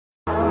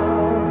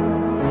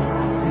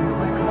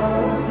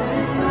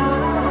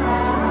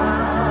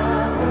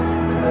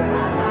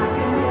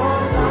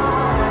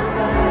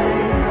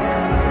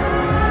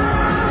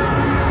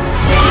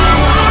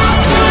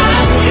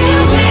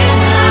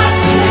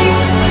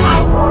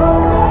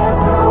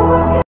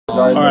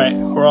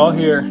all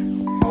here.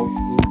 Oh,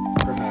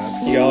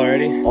 perhaps. You all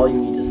ready? All you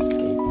need is skate.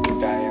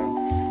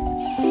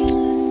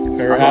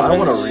 Whatever happens. I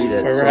want to read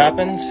it. Whatever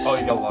happens. Oh,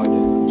 you got logged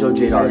in. Joe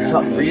J.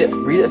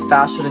 Read it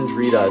faster than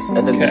Dree does,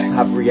 and then just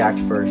have react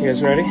first. You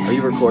guys ready? Are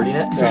you recording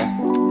it? Yeah.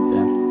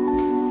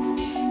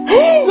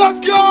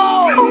 Let's go!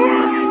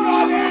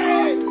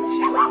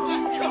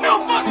 No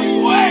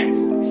fucking way!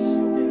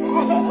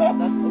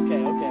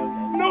 Okay.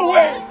 No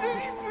way!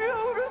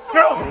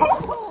 No!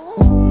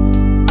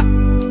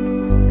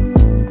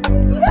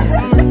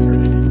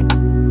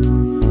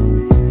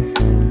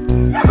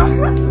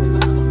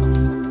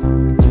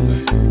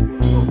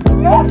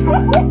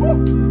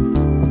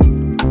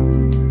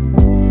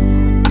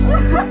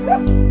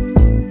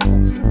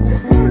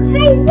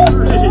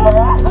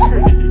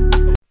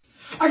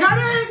 I got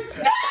it!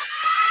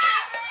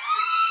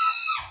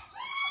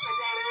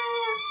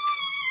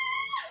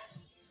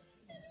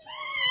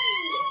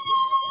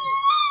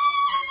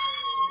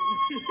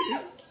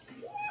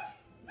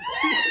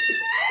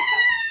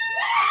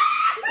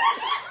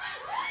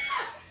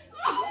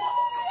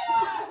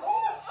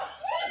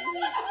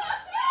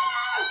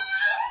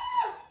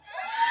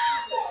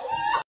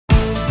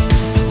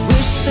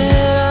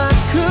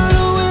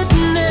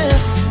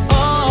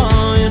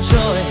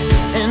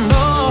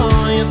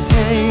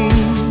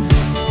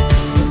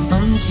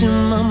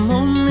 My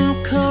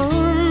moment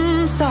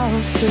comes,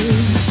 I'll say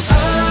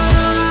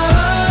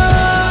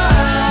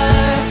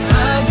I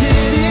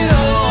did it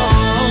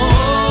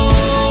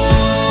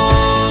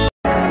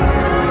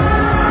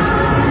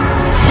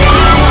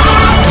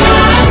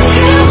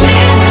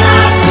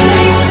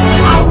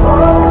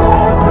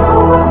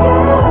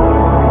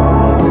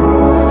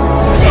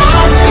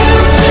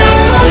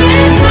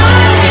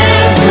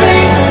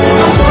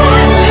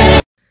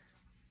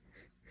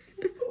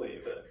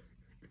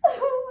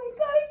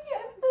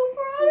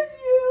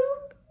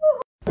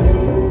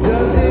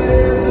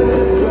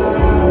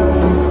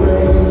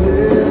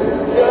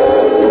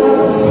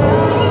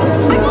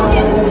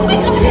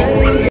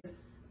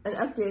An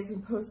update has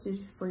been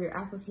posted for your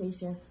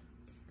application.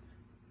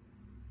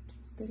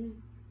 Let's get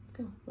in. Let's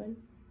go. 1,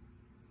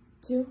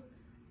 2.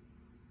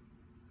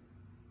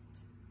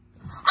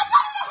 I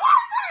got it at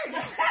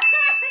Harvard!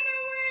 No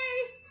way!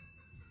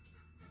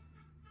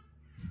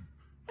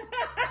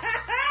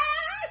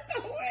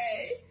 No way!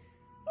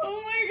 Oh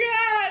my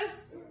god!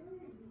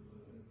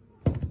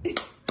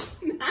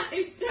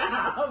 Nice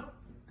job!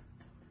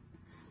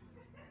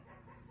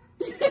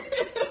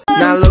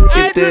 Now look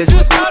at this.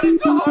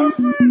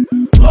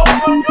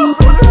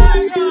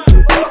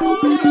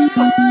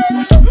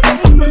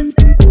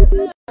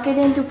 Get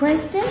into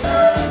Princeton?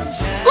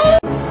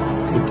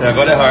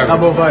 Agora é Harvard. Tá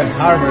bom, vai.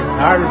 Harvard.